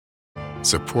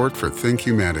Support for Think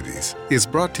Humanities is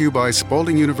brought to you by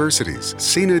Spalding University's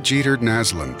Sena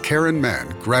Naslund-Karen Mann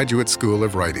Graduate School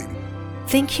of Writing.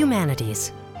 Think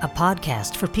Humanities, a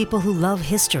podcast for people who love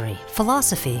history,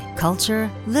 philosophy,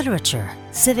 culture, literature,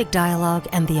 civic dialogue,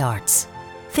 and the arts.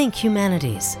 Think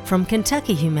Humanities from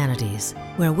Kentucky Humanities,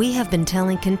 where we have been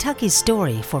telling Kentucky's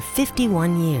story for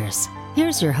 51 years.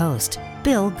 Here's your host,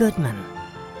 Bill Goodman.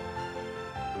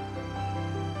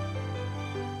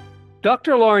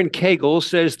 Dr. Lauren Cagle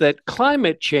says that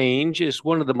climate change is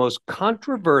one of the most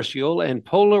controversial and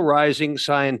polarizing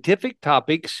scientific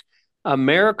topics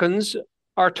Americans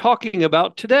are talking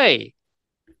about today.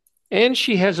 And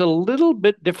she has a little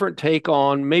bit different take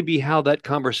on maybe how that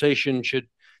conversation should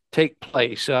take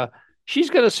place.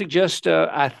 She's going to suggest,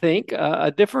 I think,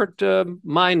 a different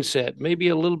mindset, maybe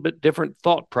a little bit different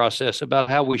thought process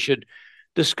about how we should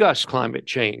discuss climate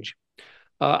change.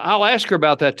 I'll ask her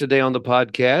about that today on the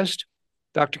podcast.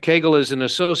 Dr. Cagle is an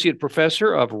associate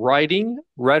professor of writing,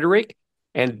 rhetoric,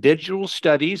 and digital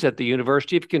studies at the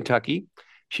University of Kentucky.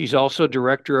 She's also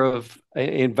director of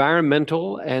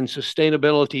environmental and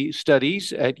sustainability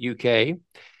studies at UK.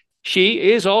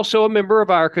 She is also a member of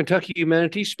our Kentucky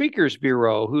Humanities Speakers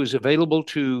Bureau, who's available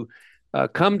to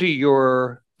come to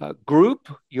your group,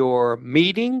 your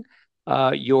meeting,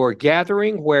 your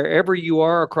gathering, wherever you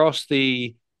are across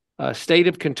the state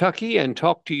of Kentucky, and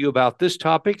talk to you about this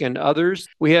topic and others.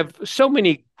 We have so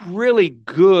many really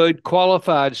good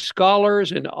qualified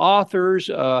scholars and authors,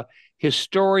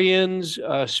 historians,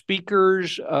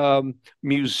 speakers,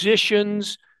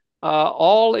 musicians,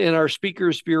 all in our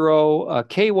Speakers Bureau.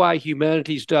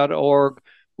 kyhumanities.org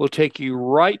will take you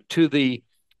right to the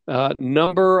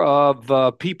number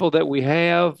of people that we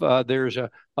have. There's a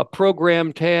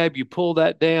program tab. You pull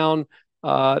that down.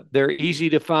 They're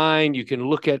easy to find. You can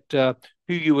look at who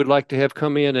you would like to have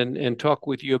come in and talk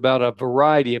with you about a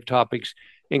variety of topics,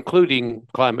 including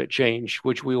climate change,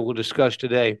 which we will discuss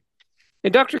today.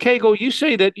 And Dr. Cagle, you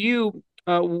say that you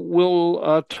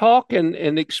will talk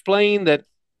and explain that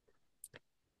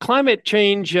climate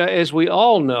change, as we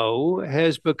all know,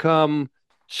 has become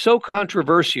so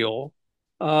controversial.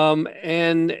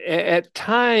 And at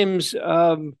times,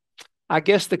 I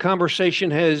guess the conversation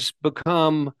has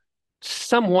become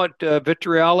somewhat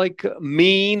vitriolic,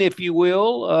 mean, if you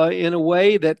will, in a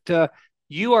way that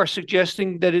you are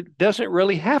suggesting that it doesn't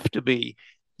really have to be.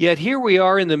 Yet here we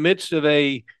are in the midst of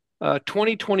a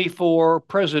 2024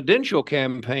 presidential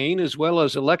campaign, as well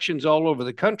as elections all over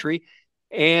the country.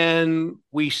 And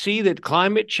we see that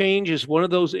climate change is one of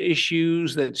those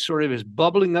issues that sort of is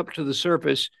bubbling up to the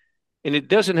surface. And it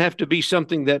doesn't have to be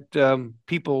something that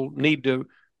people need to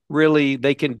really,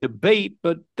 they can debate,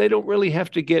 but they don't really have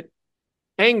to get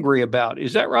angry about.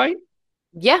 Is that right?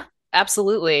 Yeah,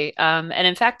 absolutely. And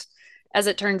in fact, as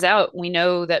it turns out, we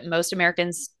know that most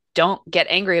Americans don't get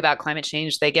angry about climate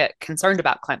change. They get concerned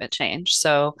about climate change.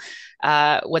 So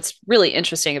what's really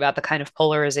interesting about the kind of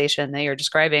polarization that you're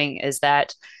describing is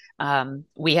that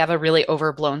we have a really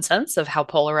overblown sense of how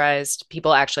polarized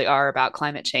people actually are about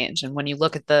climate change. And when you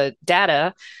look at the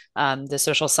data, the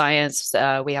social science,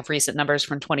 we have recent numbers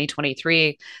from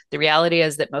 2023. The reality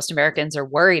is that most Americans are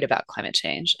worried about climate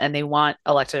change and they want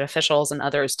elected officials and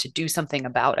others to do something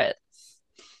about it.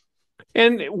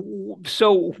 And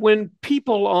so when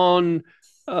people on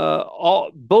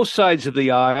both sides of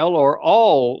the aisle or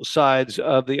all sides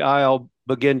of the aisle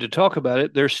begin to talk about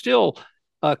it, there's still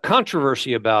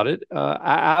controversy about it.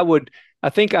 I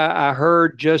think I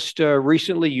heard just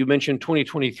recently, you mentioned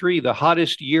 2023, the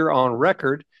hottest year on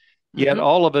record. Yet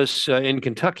all of us in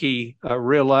Kentucky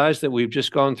realize that we've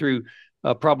just gone through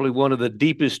probably one of the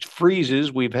deepest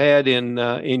freezes we've had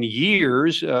in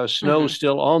years. Snow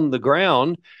still on the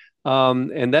ground,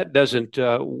 and that doesn't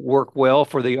work well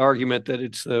for the argument that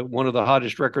it's one of the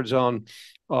hottest records on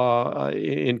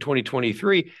in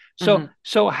 2023.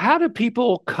 So how do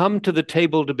people come to the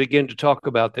table to begin to talk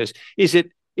about this? Is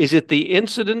it the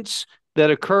incidents that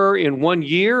occur in 1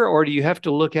 year, or do you have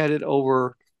to look at it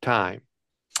over time?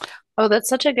 Oh, that's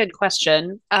such a good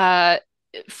question.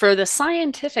 For the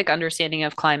scientific understanding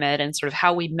of climate and sort of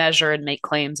how we measure and make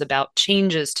claims about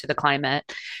changes to the climate,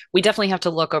 we definitely have to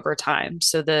look over time.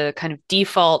 So the kind of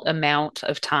default amount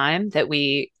of time that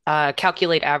we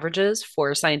calculate averages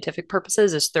for scientific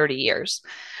purposes is 30 years.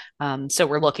 So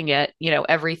we're looking at,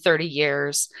 every 30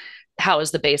 years, how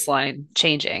is the baseline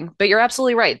changing? But you're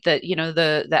absolutely right that,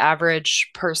 the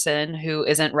average person who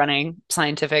isn't running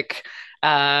scientific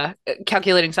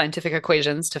calculating scientific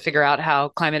equations to figure out how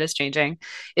climate is changing,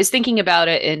 is thinking about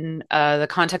it in the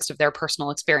context of their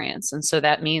personal experience. And so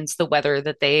that means the weather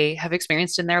that they have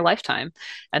experienced in their lifetime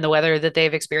and the weather that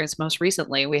they've experienced most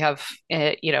recently. We have,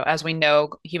 as we know,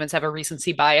 humans have a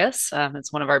recency bias.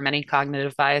 It's one of our many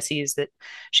cognitive biases that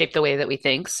shape the way that we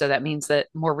think. So that means that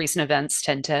more recent events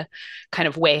tend to kind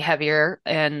of weigh heavier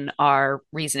in our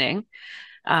reasoning.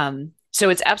 So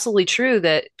it's absolutely true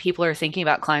that people are thinking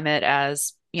about climate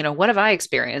as, what have I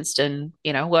experienced? And,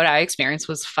 what I experienced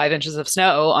was 5 inches of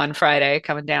snow on Friday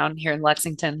coming down here in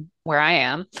Lexington, where I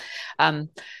am.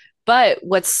 But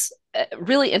what's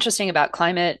really interesting about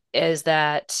climate is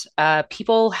that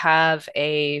people have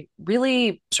a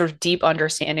really sort of deep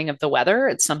understanding of the weather.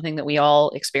 It's something that we all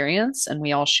experience and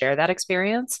we all share that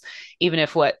experience, even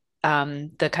if what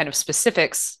the kind of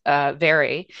specifics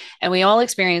vary. And we all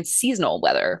experience seasonal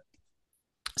weather.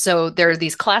 So there are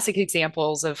these classic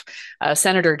examples of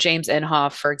Senator James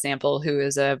Inhofe, for example, who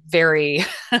is a very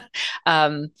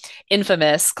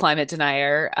infamous climate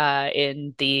denier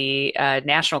in the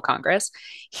National Congress.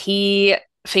 He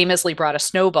famously brought a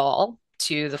snowball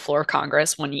to the floor of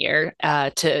Congress one year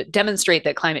to demonstrate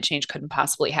that climate change couldn't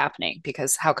possibly happening,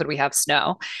 because how could we have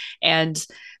snow? And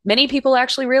many people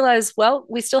actually realize, well,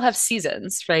 we still have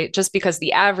seasons, right? Just because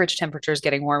the average temperature is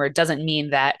getting warmer doesn't mean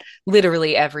that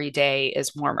literally every day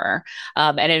is warmer.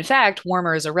 And in fact,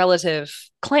 warmer is a relative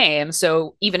claim.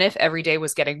 So even if every day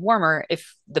was getting warmer,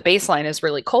 if the baseline is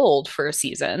really cold for a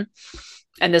season,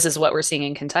 and this is what we're seeing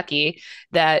in Kentucky,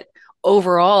 that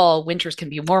overall winters can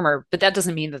be warmer, but that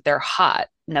doesn't mean that they're hot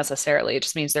necessarily. It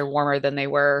just means they're warmer than they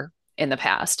were in the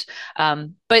past.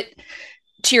 But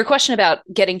to your question about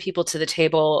getting people to the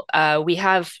table, we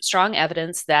have strong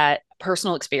evidence that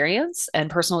personal experience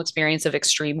and personal experience of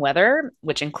extreme weather,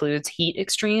 which includes heat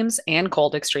extremes and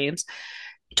cold extremes,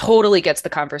 totally gets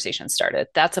the conversation started.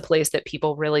 That's a place that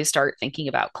people really start thinking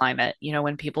about climate.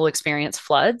 When people experience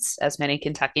floods, as many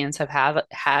Kentuckians have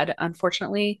had,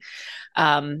 unfortunately,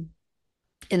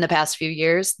 in the past few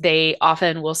years, they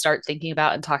often will start thinking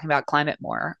about and talking about climate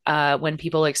more. When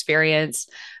people experience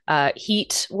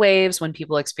heat waves, when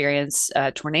people experience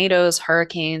tornadoes,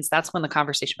 hurricanes, that's when the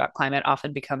conversation about climate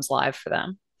often becomes live for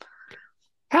them.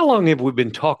 How long have we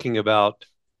been talking about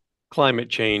climate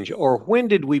change, or when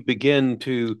did we begin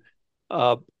to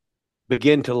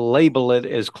label it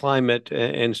as climate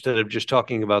instead of just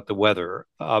talking about the weather?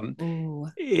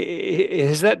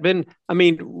 Has that been? I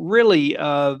mean, really.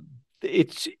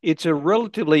 It's a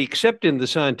relatively, except in the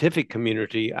scientific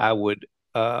community, I would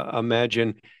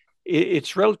imagine,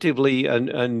 it's relatively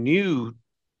a new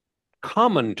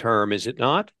common term, is it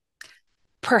not?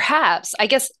 Perhaps. I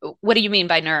guess, what do you mean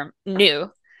by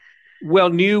new? Well,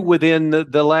 new within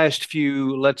the last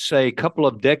few, let's say, couple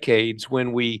of decades,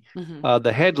 when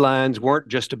the headlines weren't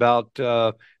just about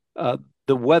the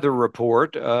weather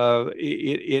report. Now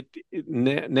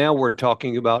we're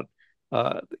talking about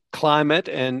climate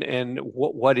and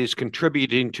what is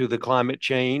contributing to the climate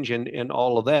change and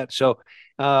all of that. So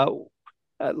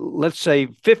let's say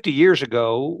 50 years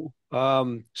ago,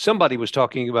 somebody was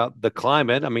talking about the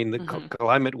climate. I mean, the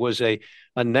climate was a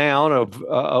noun of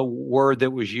a word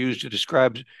that was used to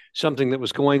describe something that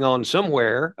was going on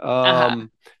somewhere,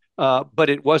 but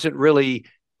it wasn't really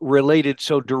related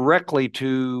so directly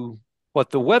to what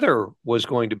the weather was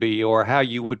going to be or how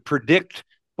you would predict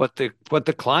what the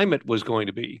climate was going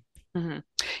to be. Mm-hmm.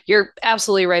 You're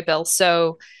absolutely right, Bill.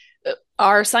 So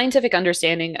our scientific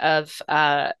understanding of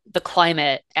the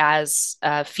climate as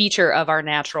a feature of our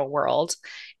natural world,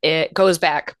 it goes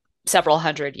back several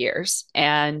hundred years.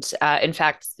 And in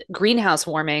fact, greenhouse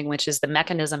warming, which is the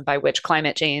mechanism by which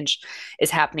climate change is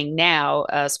happening now,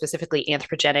 specifically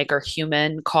anthropogenic or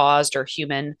human caused or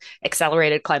human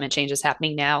accelerated climate change is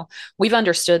happening now. We've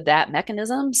understood that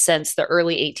mechanism since the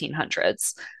early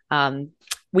 1800s.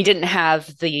 We didn't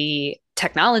have the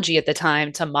technology at the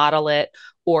time to model it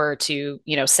or to,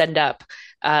 send up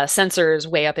sensors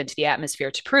way up into the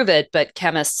atmosphere to prove it. But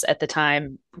chemists at the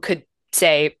time could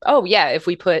say, oh, yeah, if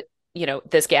we put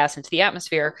this gas into the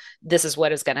atmosphere, this is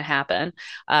what is going to happen.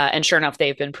 And sure enough,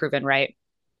 they've been proven right.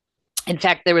 In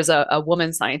fact, there was a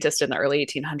woman scientist in the early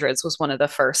 1800s, was one of the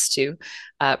first to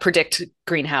predict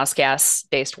greenhouse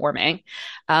gas-based warming.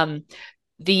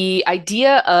 The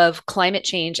idea of climate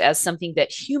change as something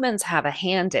that humans have a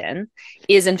hand in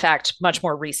is, in fact, much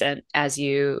more recent, as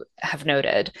you have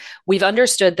noted. We've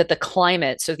understood that the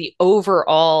climate, so the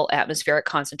overall atmospheric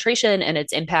concentration and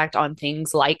its impact on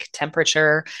things like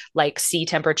temperature, like sea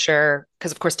temperature,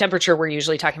 because of course temperature, we're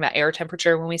usually talking about air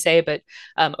temperature when we say, but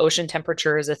ocean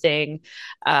temperature is a thing.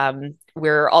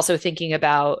 We're also thinking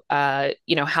about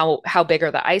how big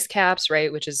are the ice caps,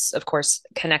 right? Which is of course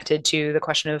connected to the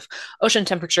question of ocean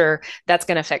temperature. That's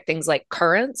going to affect things like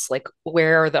currents, like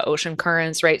where are the ocean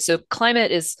currents, right? So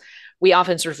climate is, we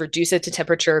often sort of reduce it to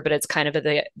temperature, but it's kind of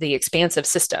the expansive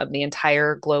system, the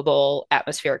entire global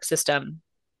atmospheric system,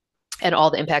 and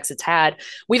all the impacts it's had.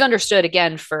 We've understood,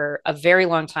 again, for a very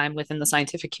long time within the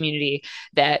scientific community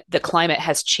that the climate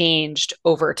has changed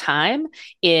over time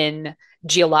in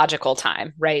geological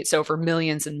time, right? So over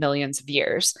millions and millions of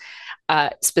years.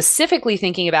 Specifically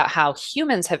thinking about how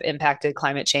humans have impacted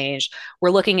climate change, we're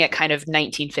looking at kind of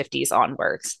 1950s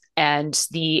onwards. And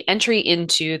the entry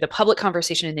into the public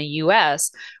conversation in the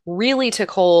US really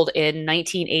took hold in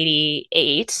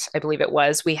 1988, I believe it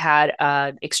was. We had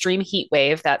an extreme heat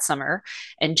wave that summer.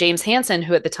 And James Hansen,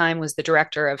 who at the time was the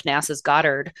director of NASA's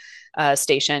Goddard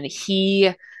station,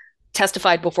 he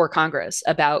testified before Congress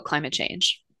about climate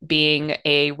change being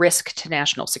a risk to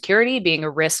national security, being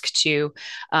a risk to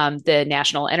the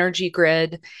national energy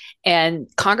grid. And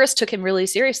Congress took him really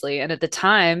seriously. And at the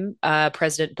time,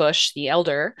 President Bush, the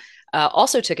elder,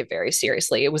 also took it very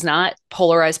seriously. It was not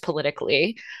polarized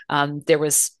politically. There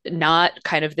was not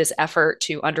kind of this effort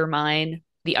to undermine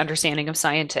the understanding of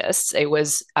scientists. It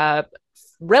was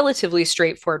relatively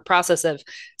straightforward process of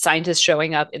scientists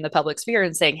showing up in the public sphere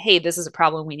and saying, hey, this is a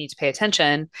problem, we need to pay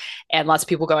attention. And lots of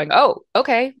people going, oh,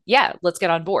 okay, yeah, let's get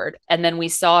on board. And then we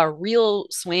saw a real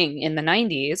swing in the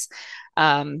 90s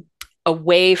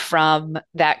away from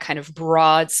that kind of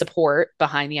broad support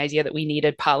behind the idea that we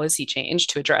needed policy change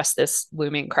to address this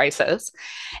looming crisis.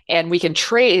 And we can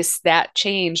trace that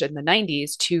change in the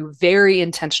 90s to very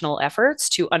intentional efforts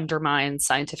to undermine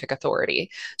scientific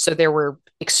authority. So there were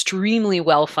extremely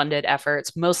well-funded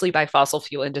efforts, mostly by fossil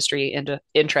fuel industry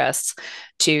interests,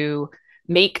 to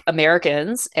make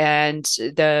Americans and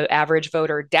the average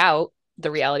voter doubt the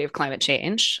reality of climate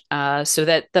change, so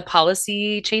that the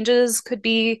policy changes could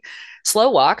be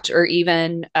slow walked or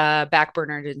even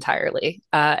backburnered entirely.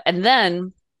 And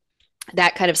then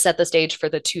that kind of set the stage for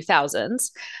the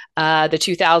 2000s. The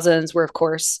 2000s were, of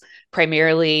course,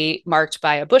 primarily marked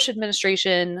by a Bush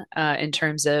administration in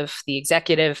terms of the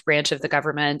executive branch of the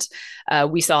government.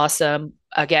 We saw some,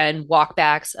 again,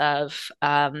 walkbacks of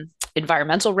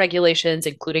environmental regulations,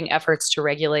 including efforts to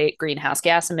regulate greenhouse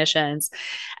gas emissions.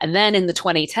 And then in the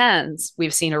 2010s,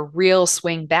 we've seen a real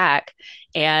swing back.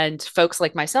 And folks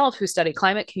like myself who study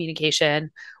climate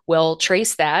communication will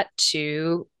trace that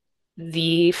to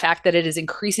the fact that it is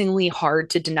increasingly hard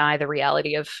to deny the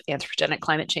reality of anthropogenic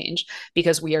climate change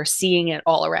because we are seeing it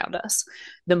all around us.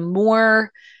 The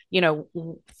more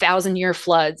 1,000-year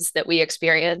floods that we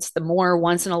experience, the more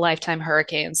once in a lifetime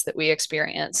hurricanes that we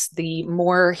experience, the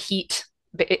more heat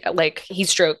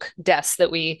stroke deaths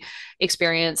that we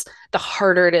experience, the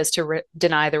harder it is to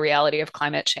deny the reality of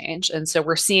climate change. And so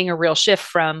we're seeing a real shift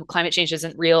from climate change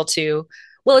isn't real to,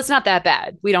 well, it's not that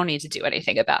bad, we don't need to do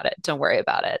anything about it, don't worry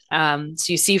about it.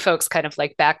 So you see folks kind of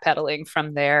like backpedaling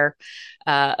from their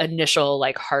initial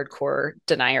like hardcore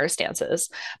denier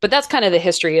stances. But that's kind of the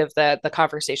history of the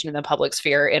conversation in the public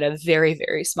sphere in a very,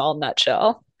 very small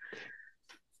nutshell.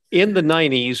 In the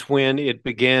 90s, when it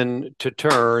began to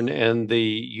turn, and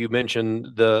you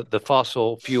mentioned the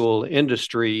fossil fuel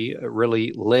industry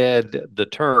really led the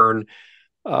turn,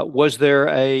 was there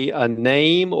a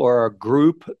name or a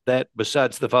group that,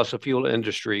 besides the fossil fuel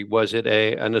industry, was it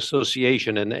an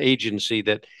association, an agency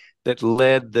that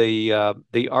led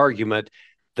the argument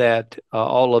that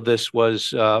all of this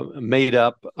was made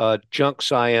up junk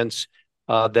science,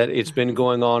 that it's been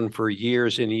going on for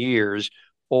years and years?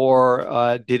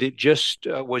 Or did it just,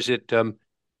 was it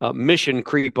mission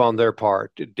creep on their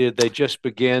part? Did they just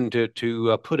begin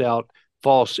to put out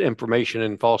false information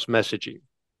and false messaging?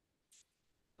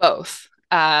 Both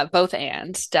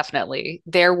and definitely.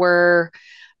 There were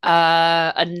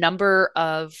a number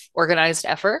of organized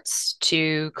efforts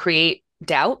to create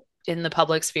doubt in the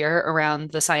public sphere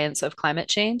around the science of climate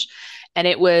change. And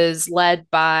it was led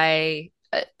by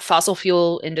fossil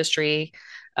fuel industry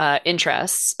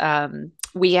interests.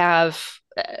 We have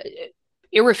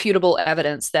irrefutable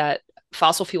evidence that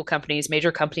fossil fuel companies,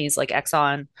 major companies like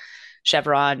Exxon,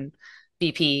 Chevron,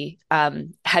 BP,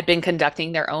 had been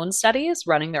conducting their own studies,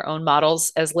 running their own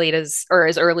models as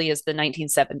early as the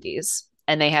 1970s.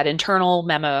 And they had internal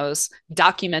memos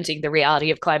documenting the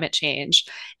reality of climate change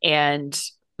and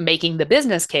making the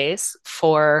business case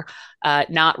for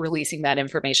not releasing that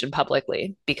information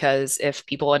publicly. Because if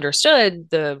people understood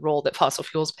the role that fossil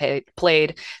fuels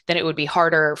played, then it would be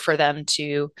harder for them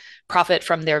to profit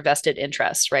from their vested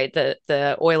interests, right?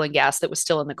 The oil and gas that was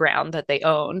still in the ground that they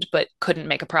owned, but couldn't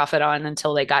make a profit on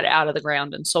until they got it out of the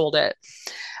ground and sold it.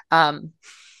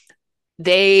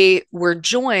 They were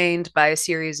joined by a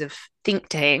series of think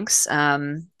tanks.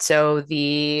 So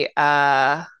the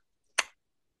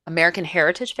American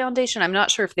Heritage Foundation, I'm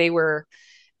not sure if they were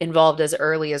involved as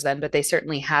early as then, but they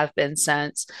certainly have been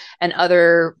since, and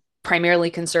other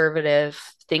primarily conservative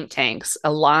think tanks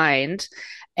aligned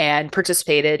and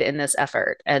participated in this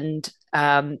effort. And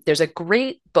there's a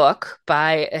great book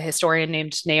by a historian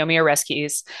named Naomi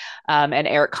Oreskes and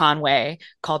Eric Conway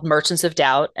called Merchants of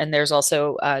Doubt. And there's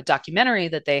also a documentary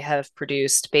that they have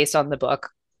produced based on the book,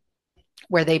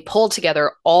 where they pulled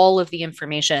together all of the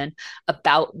information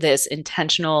about this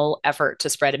intentional effort to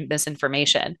spread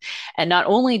misinformation. And not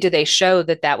only do they show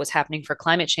that that was happening for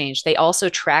climate change, they also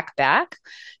track back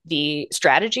the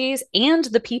strategies and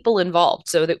the people involved.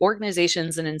 So the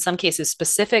organizations, and in some cases,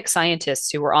 specific scientists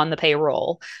who were on the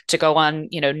payroll to go on,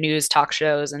 news talk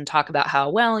shows and talk about how,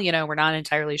 well, we're not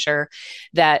entirely sure,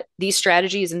 that these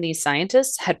strategies and these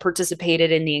scientists had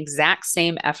participated in the exact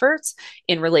same efforts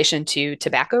in relation to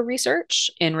tobacco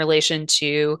research, in relation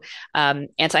to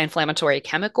anti-inflammatory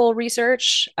chemical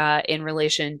research, in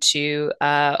relation to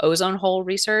ozone hole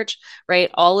research,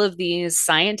 right? All of these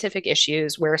scientific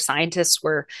issues where scientists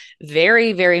were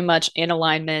very, very much in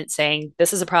alignment saying,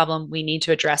 this is a problem, we need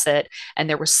to address it. And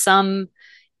there was some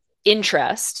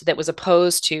interest that was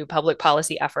opposed to public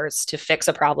policy efforts to fix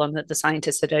a problem that the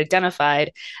scientists had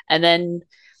identified. And then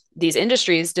these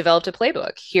industries developed a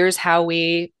playbook. Here's how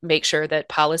we make sure that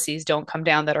policies don't come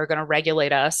down that are going to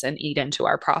regulate us and eat into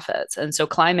our profits. And so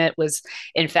climate was,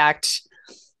 in fact,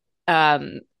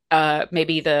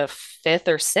 maybe the fifth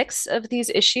or sixth of these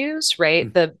issues,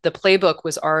 right? The playbook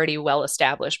was already well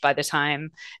established by the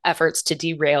time efforts to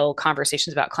derail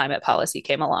conversations about climate policy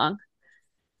came along.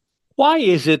 Why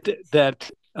is it that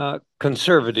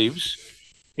conservatives,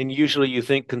 and usually you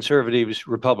think conservatives,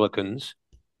 Republicans,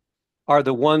 are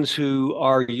the ones who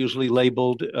are usually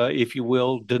labeled, if you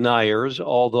will, deniers,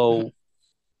 although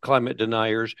climate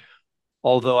deniers,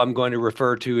 although I'm going to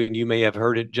refer to, and you may have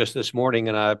heard it just this morning,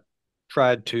 and I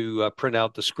tried to print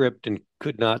out the script and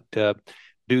could not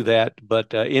do that.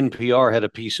 But NPR had a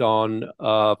piece on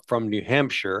from New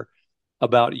Hampshire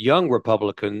about young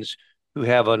Republicans who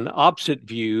have an opposite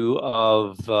view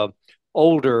of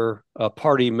older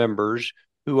party members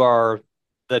who are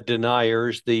the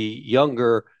deniers. The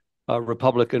younger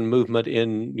Republican movement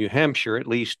in New Hampshire, at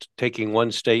least taking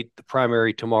one state, the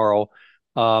primary tomorrow,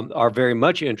 are very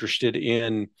much interested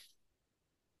in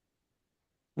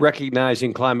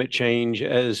recognizing climate change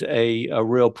as a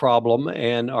real problem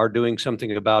and are doing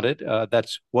something about it.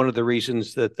 That's one of the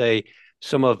reasons that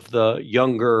some of the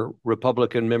younger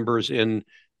Republican members in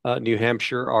New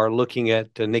Hampshire are looking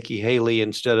at Nikki Haley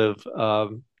instead of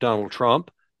Donald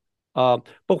Trump. But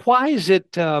why is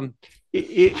it? Does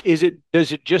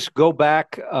it just go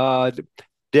back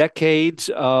decades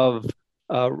of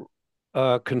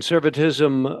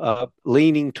conservatism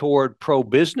leaning toward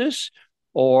pro-business,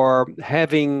 or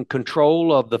having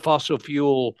control of the fossil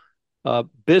fuel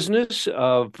business,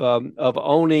 of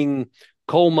owning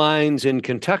coal mines in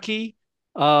Kentucky?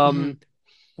 Why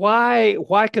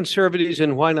conservatives,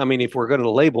 and why not? I mean, if we're going to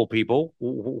label people,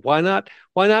 why not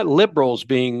liberals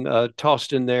being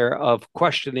tossed in there of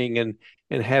questioning and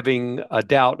having a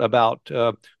doubt about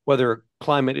whether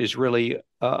climate is really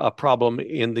a problem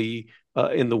in the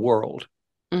world?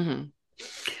 Mm-hmm.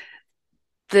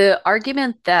 The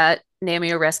argument that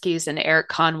Naomi Oreskes and Eric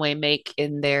Conway make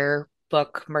in their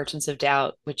book Merchants of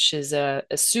Doubt, which is a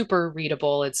super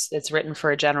readable, it's written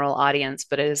for a general audience,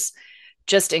 but is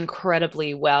just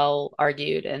incredibly well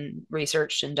argued and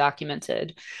researched and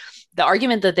documented. The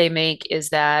argument that they make is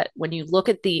that when you look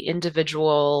at the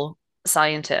individual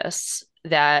scientists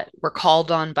that were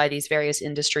called on by these various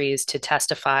industries to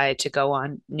testify, to go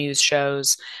on news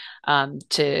shows,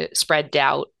 to spread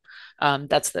doubt,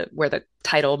 that's where the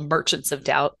title Merchants of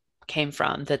Doubt came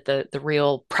from, that the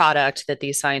real product that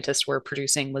these scientists were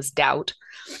producing was doubt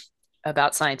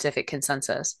about scientific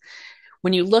consensus.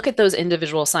 When you look at those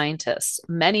individual scientists,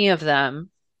 many of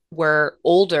them were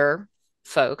older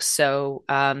folks, so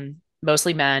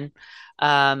mostly men,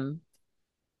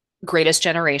 greatest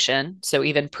generation, so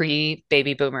even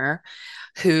pre-baby boomer,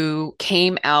 who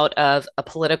came out of a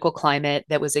political climate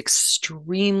that was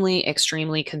extremely,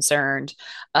 extremely concerned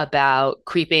about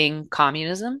creeping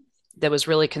communism, that was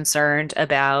really concerned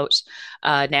about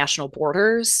national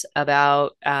borders,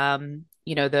 about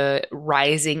the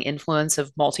rising influence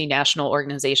of multinational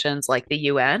organizations like the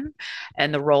UN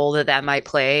and the role that that might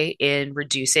play in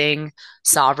reducing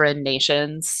sovereign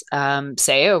nations'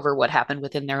 say over what happened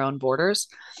within their own borders.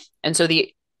 And so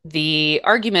the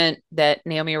argument that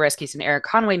Naomi Oreskes and Eric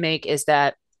Conway make is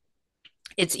that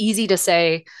it's easy to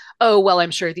say, oh, well,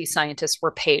 I'm sure these scientists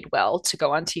were paid well to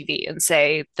go on TV and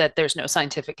say that there's no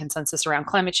scientific consensus around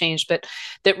climate change, but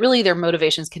that really their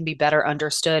motivations can be better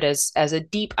understood as a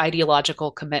deep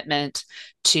ideological commitment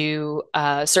to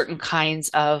certain kinds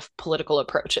of political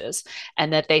approaches,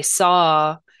 and that they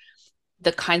saw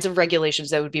the kinds of regulations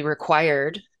that would be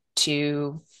required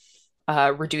to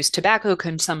reduce tobacco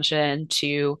consumption,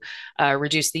 to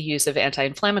reduce the use of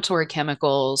anti-inflammatory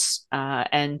chemicals,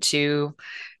 and to,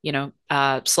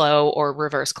 slow or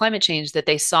reverse climate change, that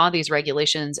they saw these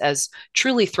regulations as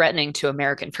truly threatening to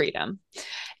American freedom.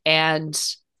 And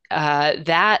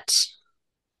that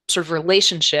sort of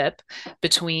relationship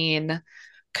between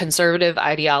conservative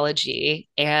ideology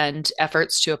and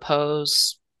efforts to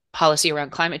oppose policy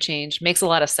around climate change makes a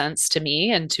lot of sense to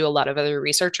me and to a lot of other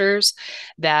researchers.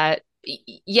 That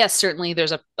yes, certainly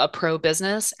there's a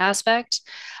pro-business aspect,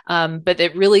 but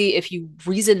that really, if you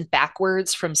reason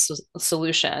backwards from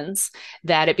solutions,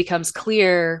 that it becomes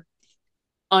clear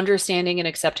understanding and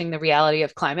accepting the reality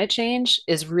of climate change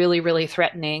is really, really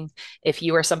threatening if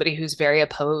you are somebody who's very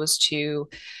opposed to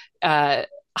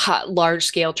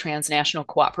large-scale transnational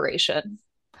cooperation,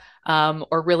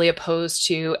 or really opposed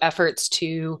to efforts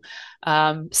to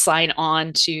sign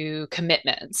on to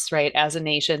commitments, right, as a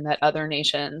nation that other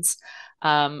nations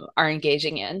are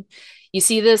engaging in. You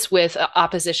see this with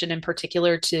opposition in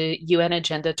particular to UN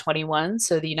Agenda 21.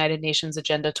 So the United Nations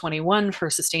Agenda 21 for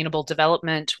Sustainable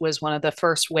Development was one of the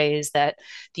first ways that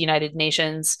the United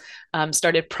Nations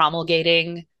started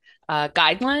promulgating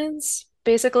guidelines,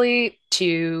 basically,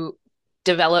 to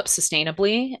develop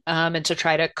sustainably, and to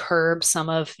try to curb some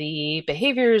of the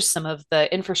behaviors, some of the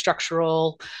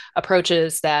infrastructural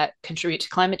approaches that contribute to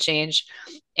climate change.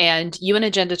 And UN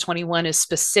Agenda 21 is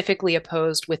specifically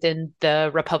opposed within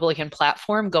the Republican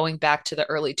platform going back to the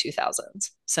early 2000s,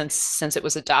 since it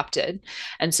was adopted.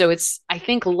 And so it's, I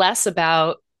think, less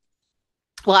about,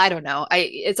 well, I don't know.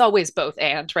 It's always both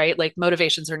and, right? Like,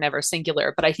 motivations are never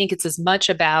singular, but I think it's as much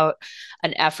about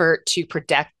an effort to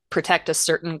protect a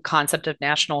certain concept of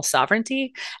national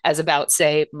sovereignty as about,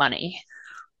 say, money.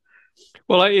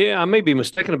 Well, I may be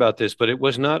mistaken about this, but it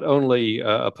was not only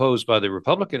opposed by the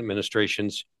Republican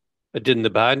administrations. Didn't the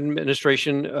Biden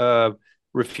administration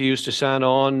refuse to sign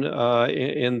on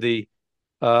in the,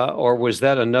 or was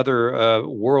that another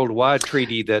worldwide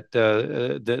treaty that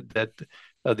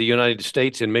the United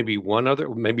States and maybe one other,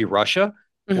 maybe Russia,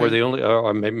 were the only,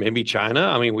 or maybe China?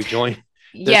 I mean, we joined.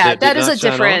 That is a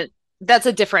different. That's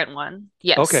a different one.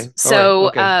 Yes. Okay.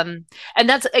 So, right. Okay. And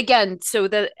that's, again, so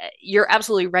that you're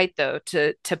absolutely right, though,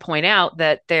 to point out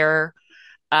that there,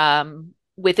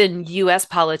 within U.S.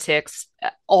 politics,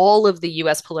 all of the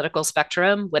U.S. political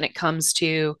spectrum, when it comes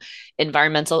to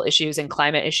environmental issues and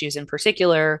climate issues in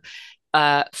particular,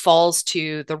 falls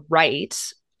to the right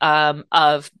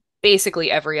of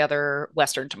basically every other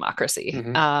Western democracy.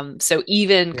 So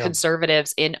even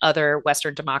conservatives in other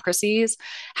Western democracies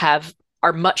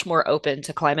are much more open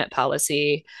to climate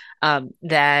policy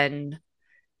than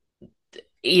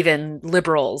even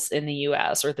liberals in the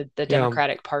U.S. or the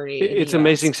Democratic Party. It's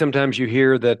amazing sometimes you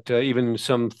hear that even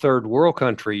some third world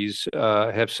countries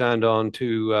have signed on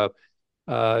to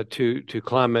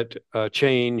climate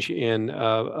change in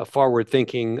a forward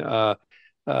thinking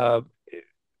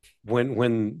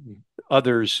when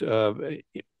others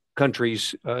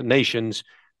countries nations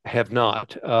have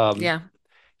not.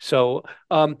 So,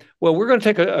 well, we're going to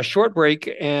take a short break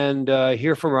and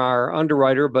hear from our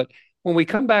underwriter. But when we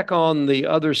come back on the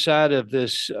other side of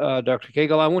this, Dr.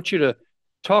 Cagle, I want you to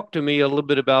talk to me a little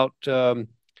bit about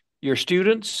your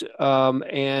students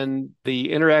and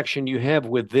the interaction you have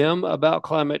with them about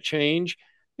climate change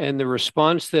and the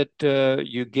response that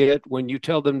you get when you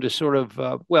tell them to sort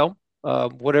of,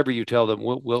 whatever you tell them,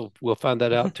 we'll find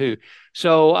that out too.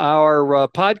 So our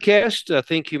podcast,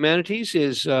 Think Humanities,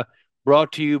 is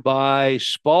brought to you by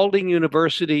Spalding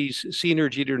University's Sena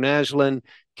Jeter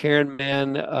Naslund-Karen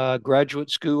Mann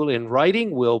Graduate School in Writing.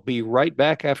 We'll be right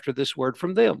back after this word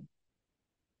from them.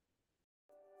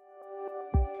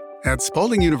 At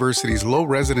Spalding University's low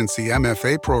residency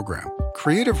MFA program,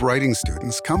 creative writing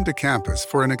students come to campus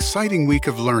for an exciting week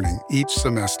of learning each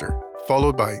semester,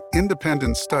 followed by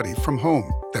independent study from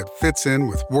home that fits in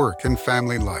with work and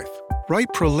family life. Write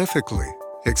prolifically.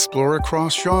 Explore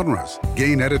across genres,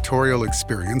 gain editorial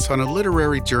experience on a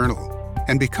literary journal,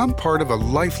 and become part of a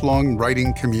lifelong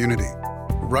writing community.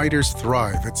 Writers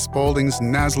thrive at Spalding's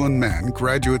Naslund-Karen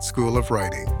Graduate School of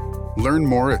Writing. Learn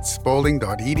more at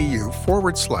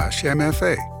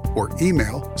spalding.edu/MFA or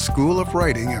email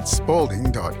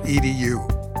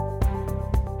schoolofwriting@spalding.edu.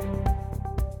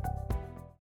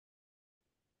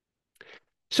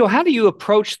 So, how do you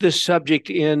approach this subject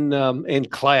in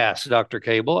class, Dr.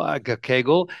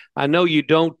 Cagle? I know you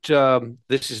don't.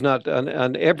 This is not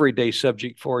an everyday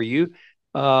subject for you,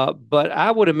 but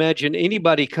I would imagine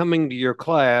anybody coming to your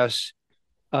class,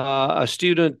 a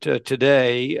student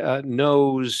today,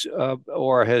 knows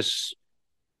or has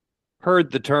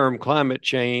heard the term climate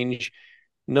change,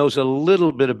 knows a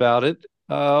little bit about it.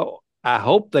 I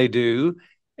hope they do,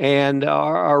 and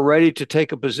are ready to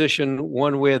take a position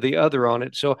one way or the other on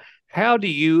it. So, how do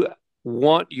you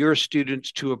want your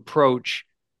students to approach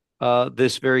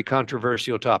this very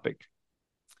controversial topic?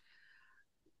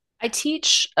 I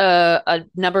teach a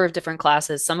number of different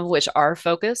classes, some of which are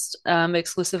focused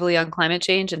exclusively on climate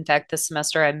change. In fact, this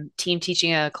semester I'm team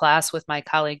teaching a class with my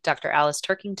colleague, Dr. Alice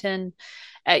Turkington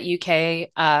at UK.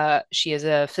 She is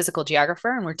a physical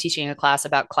geographer, and we're teaching a class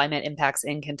about climate impacts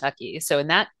in Kentucky. So in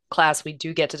that class, we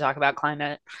do get to talk about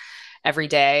climate every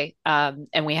day.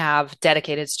 And we have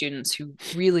dedicated students who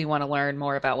really want to learn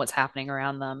more about what's happening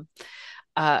around them.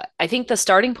 I think the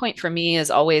starting point for me is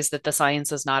always that the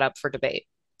science is not up for debate.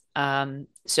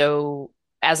 So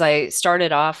as I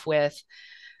started off with,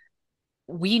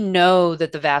 we know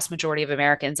that the vast majority of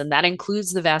Americans, and that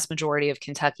includes the vast majority of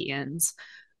Kentuckians,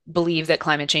 believe that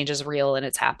climate change is real and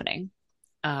it's happening.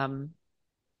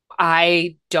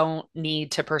 I don't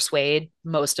need to persuade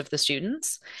most of the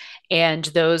students, and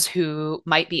those who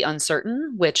might be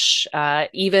uncertain, which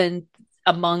even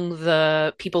among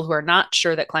the people who are not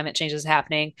sure that climate change is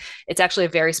happening, it's actually a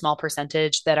very small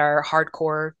percentage that are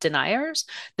hardcore deniers.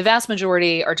 The vast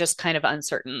majority are just kind of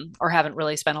uncertain or haven't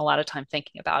really spent a lot of time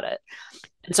thinking about it.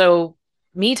 And so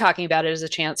me talking about it is a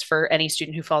chance for any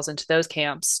student who falls into those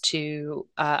camps to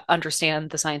understand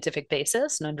the scientific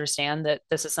basis and understand that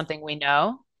this is something we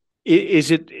know. Is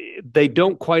it they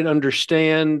don't quite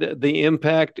understand the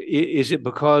impact? Is it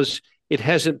because it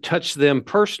hasn't touched them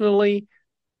personally,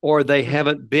 or they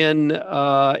haven't been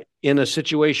in a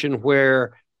situation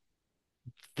where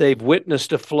they've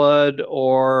witnessed a flood,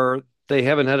 or they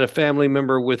haven't had a family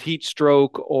member with heat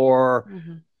stroke, or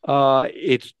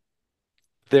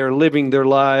they're living their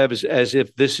lives as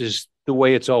if this is the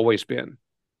way it's always been?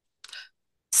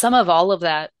 Some of all of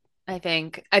that, I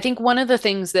think. I think one of the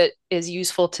things that is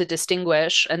useful to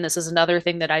distinguish, and this is another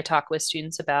thing that I talk with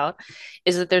students about,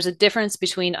 is that there's a difference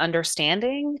between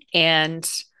understanding and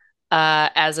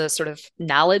as a sort of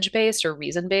knowledge-based or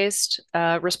reason-based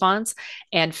response,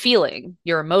 and feeling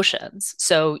your emotions.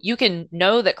 So you can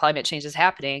know that climate change is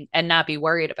happening and not be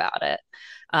worried about it.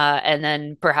 And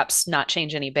then perhaps not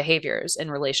change any behaviors in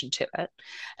relation to it.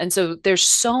 And so there's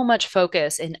so much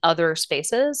focus in other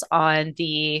spaces on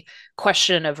the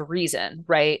question of reason,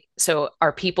 right? So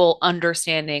are people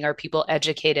understanding? Are people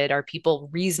educated? Are people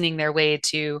reasoning their way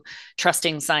to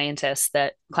trusting scientists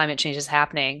that climate change is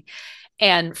happening?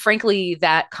 And frankly,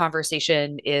 that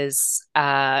conversation is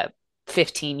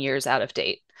 15 years out of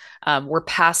date. We're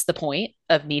past the point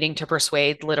of needing to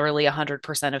persuade literally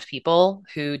 100% of people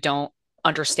who don't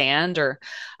understand or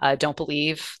don't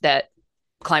believe that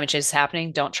climate change is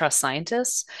happening, don't trust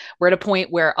scientists. We're at a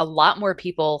point where a lot more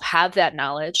people have that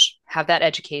knowledge, have that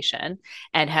education,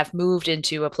 and have moved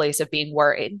into a place of being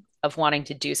worried, of wanting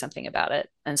to do something about it.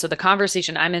 And so the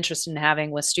conversation I'm interested in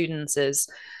having with students is,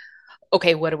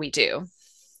 okay, what do we do?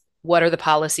 What are the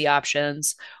policy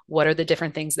options? What are the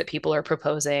different things that people are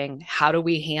proposing? How do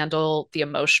we handle the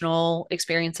emotional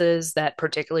experiences that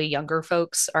particularly younger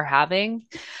folks are having?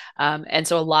 And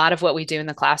so a lot of what we do in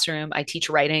the classroom, I teach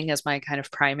writing as my kind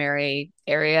of primary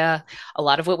area. A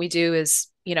lot of what we do is,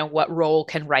 you know, what role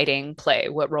can writing play?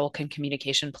 What role can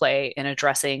communication play in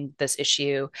addressing this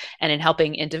issue and in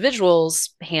helping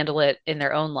individuals handle it in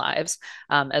their own lives,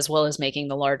 as well as making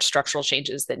the large structural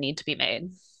changes that need to be made?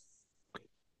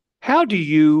 How do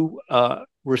you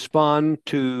respond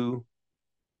to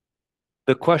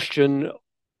the question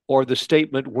or the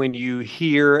statement when you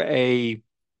hear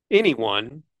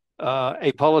anyone,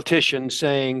 a politician,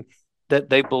 saying that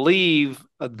they believe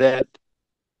that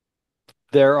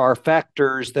there are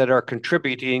factors that are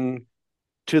contributing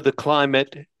to the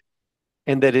climate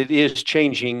and that it is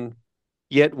changing,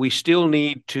 yet we still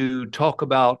need to talk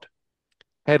about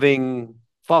having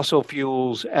fossil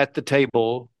fuels at the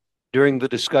table during the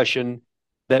discussion,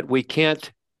 that we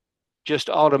can't just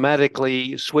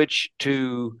automatically switch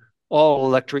to all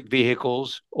electric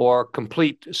vehicles or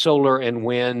complete solar and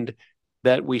wind,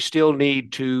 that we still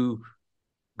need to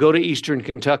go to Eastern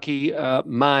Kentucky,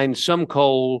 mine some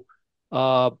coal,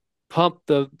 pump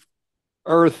the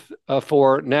earth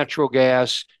for natural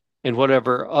gas and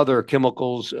whatever other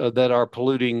chemicals that are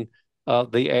polluting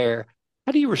the air.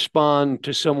 How do you respond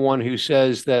to someone who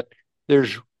says that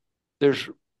there's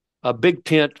a big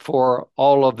tent for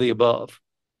all of the above?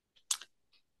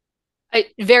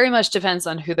 It very much depends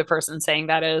on who the person saying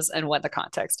that is and what the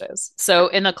context is. So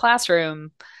in the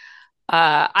classroom,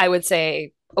 I would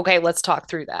say, okay, let's talk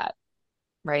through that,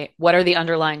 right? What are the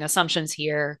underlying assumptions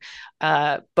here,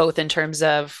 both in terms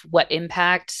of what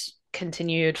impact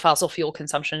continued fossil fuel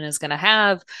consumption is going to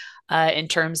have, in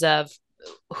terms of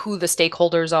who the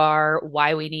stakeholders are,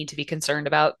 why we need to be concerned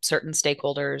about certain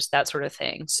stakeholders, that sort of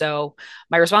thing. So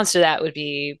my response to that would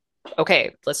be,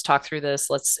 okay, let's talk through this.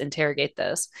 Let's interrogate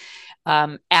this.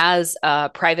 As a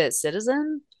private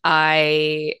citizen,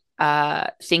 I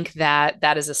think that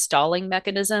that is a stalling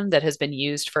mechanism that has been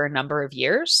used for a number of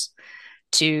years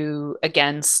to,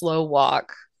 again, slow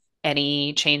walk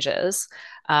any changes.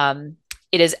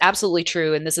 It is absolutely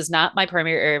true, and this is not my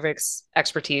primary area of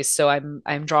expertise, so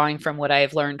I'm drawing from what I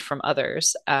have learned from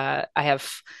others. I have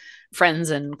friends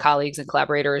and colleagues and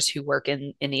collaborators who work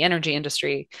in the energy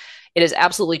industry. It is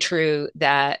absolutely true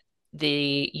that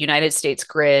the United States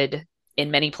grid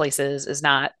in many places is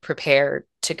not prepared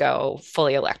to go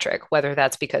fully electric, whether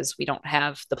that's because we don't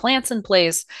have the plants in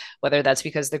place, whether that's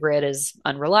because the grid is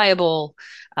unreliable,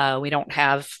 we don't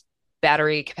have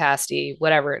battery capacity,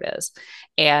 whatever it is.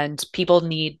 And people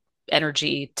need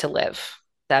energy to live.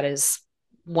 That is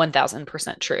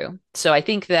 1000% true. So I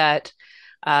think that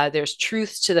there's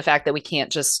truth to the fact that we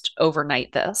can't just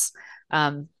overnight this.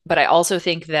 But I also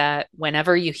think that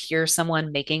whenever you hear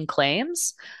someone making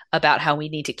claims about how we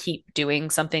need to keep doing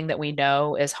something that we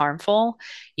know is harmful,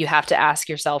 you have to ask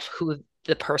yourself who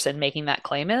the person making that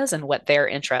claim is and what their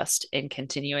interest in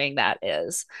continuing that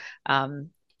is.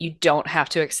 You don't have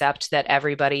to accept that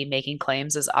everybody making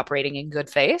claims is operating in good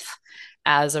faith.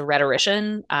 As a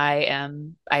rhetorician, I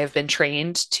have been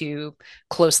trained to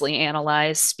closely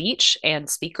analyze speech and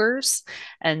speakers.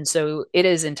 And so it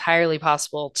is entirely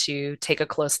possible to take a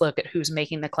close look at who's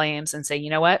making the claims and say,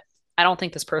 you know what? I don't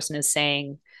think this person is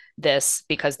saying this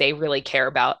because they really care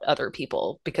about other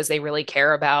people, because they really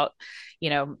care about,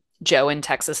 Joe in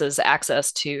Texas's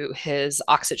access to his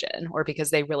oxygen, or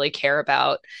because they really care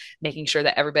about making sure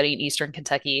that everybody in Eastern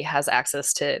Kentucky has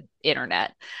access to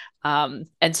internet. And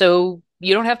so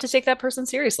you don't have to take that person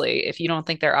seriously if you don't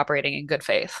think they're operating in good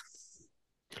faith.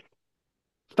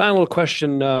 Final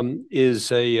question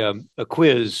is a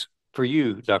quiz for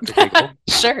you, Dr. Cagle.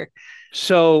 Sure.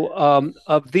 So,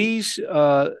 of these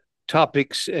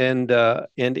topics and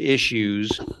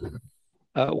issues,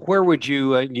 where would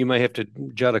you? You may have to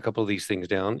jot a couple of these things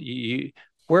down.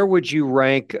 Where would you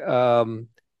rank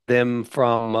them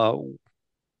from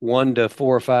 1 to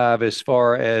 4 or 5 as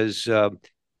far as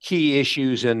key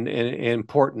issues and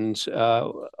importance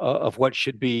of what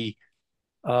should be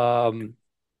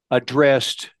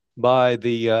addressed by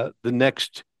the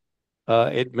next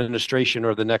administration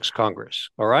or the next Congress?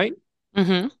 All right.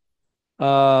 Mm-hmm.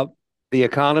 The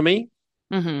economy,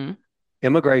 Mm-hmm.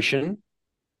 immigration,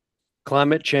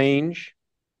 climate change,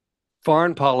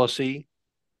 foreign policy,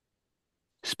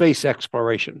 space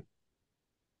exploration.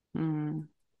 Mm.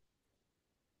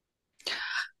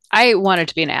 I wanted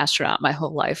to be an astronaut my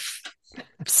whole life.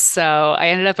 So I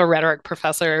ended up a rhetoric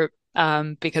professor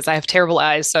because I have terrible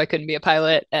eyes, so I couldn't be a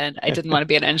pilot, and I didn't want to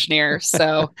be an engineer.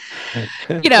 So,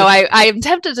 I am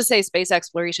tempted to say space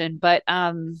exploration, but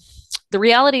the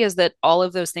reality is that all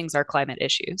of those things are climate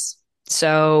issues.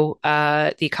 So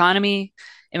the economy,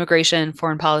 immigration,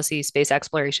 foreign policy, space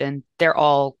exploration, they're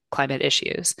all climate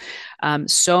issues.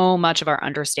 So much of our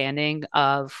understanding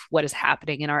of what is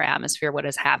happening in our atmosphere, what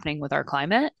is happening with our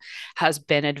climate, has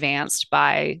been advanced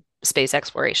by space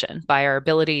exploration, by our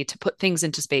ability to put things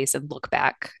into space and look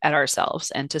back at ourselves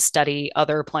and to study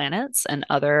other planets and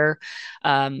other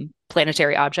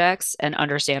planetary objects and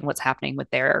understand what's happening with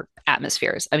their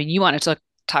atmospheres. I mean, you wanted to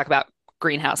talk about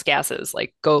greenhouse gases,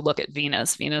 like go look at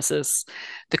Venus. Venus is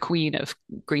the queen of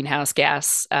greenhouse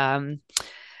gas, or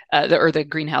the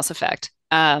greenhouse effect.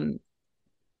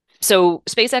 So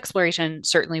space exploration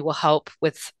certainly will help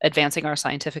with advancing our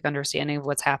scientific understanding of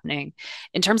what's happening.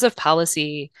 In terms of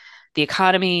policy, the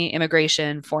economy,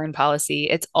 immigration, foreign policy,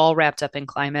 it's all wrapped up in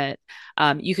climate.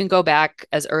 You can go back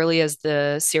as early as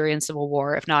the Syrian civil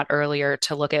war, if not earlier,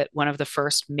 to look at one of the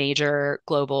first major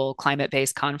global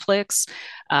climate-based conflicts.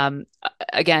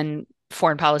 Again,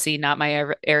 foreign policy, not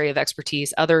my area of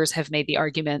expertise. Others have made the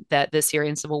argument that the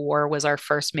Syrian civil war was our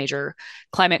first major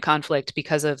climate conflict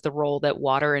because of the role that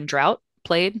water and drought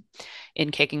played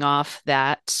in kicking off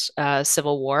that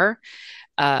civil war.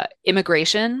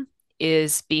 Immigration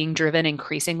is being driven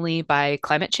increasingly by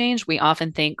climate change. We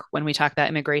often think when we talk about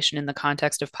immigration in the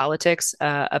context of politics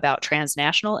about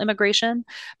transnational immigration,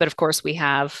 but of course we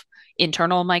have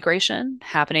internal migration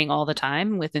happening all the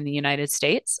time within the United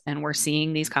States. And we're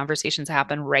seeing these conversations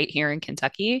happen right here in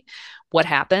Kentucky. What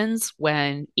happens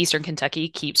when Eastern Kentucky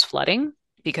keeps flooding?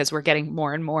 Because we're getting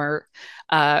more and more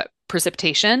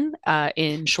precipitation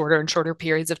in shorter and shorter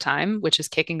periods of time, which is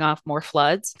kicking off more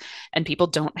floods, and people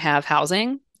don't have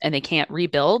housing and they can't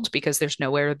rebuild because there's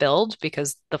nowhere to build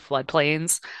because the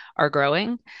floodplains are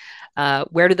growing.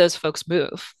 Where do those folks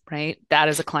move, right? That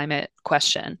is a climate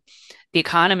question. The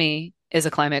economy is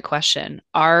a climate question.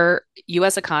 Our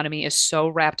US economy is so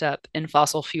wrapped up in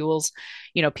fossil fuels.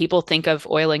 You know, people think of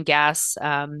oil and gas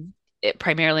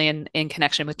primarily in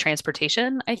connection with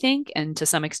transportation, I think, and to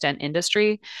some extent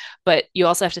industry. But you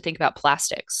also have to think about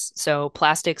plastics. So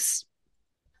plastics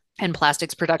and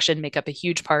plastics production make up a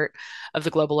huge part of the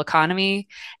global economy.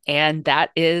 And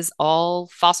that is all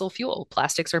fossil fuel.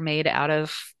 Plastics are made out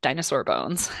of dinosaur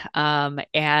bones.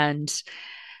 And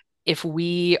if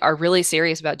we are really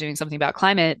serious about doing something about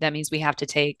climate, that means we have to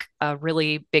take a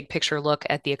really big picture look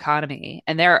at the economy.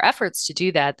 And there are efforts to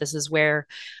do that. This is where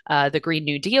the Green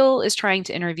New Deal is trying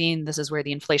to intervene. This is where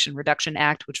the Inflation Reduction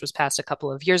Act, which was passed a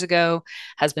couple of years ago,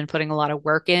 has been putting a lot of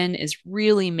work in, is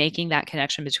really making that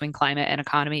connection between climate and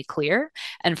economy clear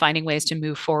and finding ways to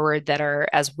move forward that are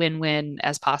as win-win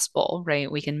as possible,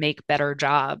 right? We can make better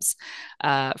jobs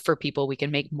for people. We can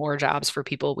make more jobs for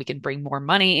people. We can bring more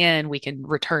money in. We can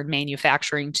return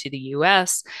manufacturing to the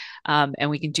US, and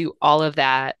we can do all of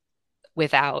that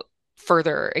without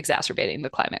further exacerbating the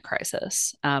climate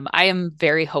crisis. I am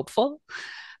very hopeful.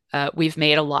 We've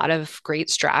made a lot of great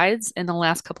strides in the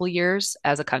last couple of years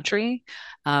as a country.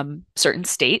 Certain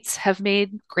states have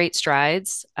made great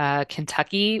strides.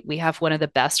 Kentucky, we have one of the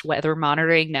best weather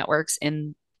monitoring networks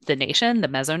in the nation, the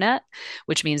Mesonet,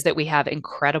 which means that we have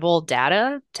incredible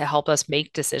data to help us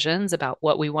make decisions about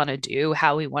what we want to do,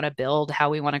 how we want to build, how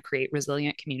we want to create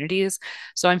resilient communities.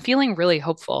 So I'm feeling really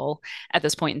hopeful at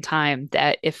this point in time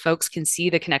that if folks can see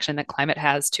the connection that climate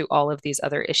has to all of these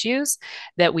other issues,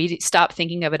 that we stop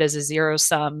thinking of it as a zero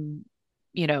sum.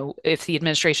 You know, if the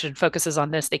administration focuses on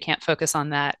this, they can't focus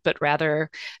on that, but rather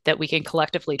that we can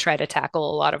collectively try to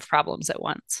tackle a lot of problems at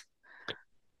once.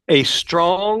 A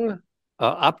strong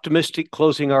optimistic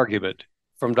closing argument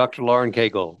from Dr. Lauren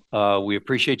Cagle. We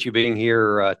appreciate you being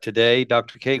here today.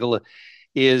 Dr. Cagle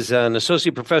is an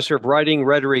associate professor of writing,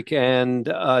 rhetoric, and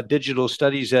digital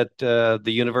studies at the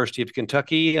University of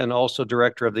Kentucky, and also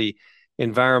director of the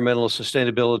Environmental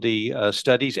Sustainability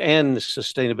Studies and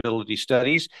Sustainability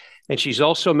Studies. And she's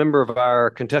also a member of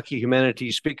our Kentucky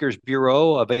Humanities Speakers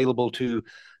Bureau, available to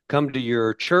come to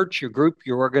your church, your group,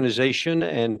 your organization,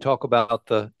 and talk about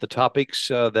the topics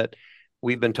that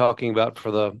we've been talking about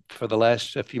for the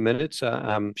last few minutes.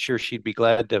 I'm sure she'd be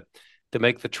glad to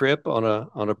make the trip on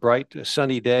a bright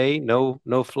sunny day.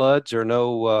 No floods or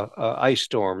no ice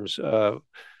storms.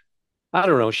 I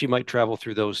don't know. She might travel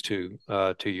through those two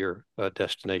to your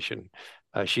destination.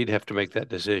 She'd have to make that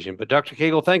decision. But Dr.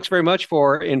 Cagle, thanks very much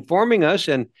for informing us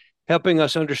and helping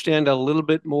us understand a little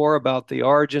bit more about the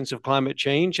origins of climate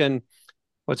change and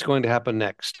what's going to happen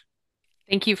next.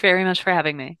 Thank you very much for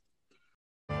having me.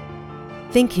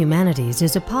 Think Humanities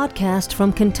is a podcast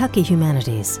from Kentucky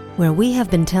Humanities, where we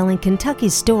have been telling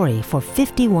Kentucky's story for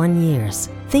 51 years.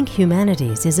 Think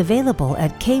Humanities is available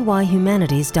at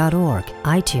kyhumanities.org,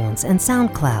 iTunes, and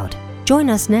SoundCloud. Join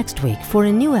us next week for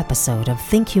a new episode of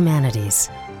Think Humanities.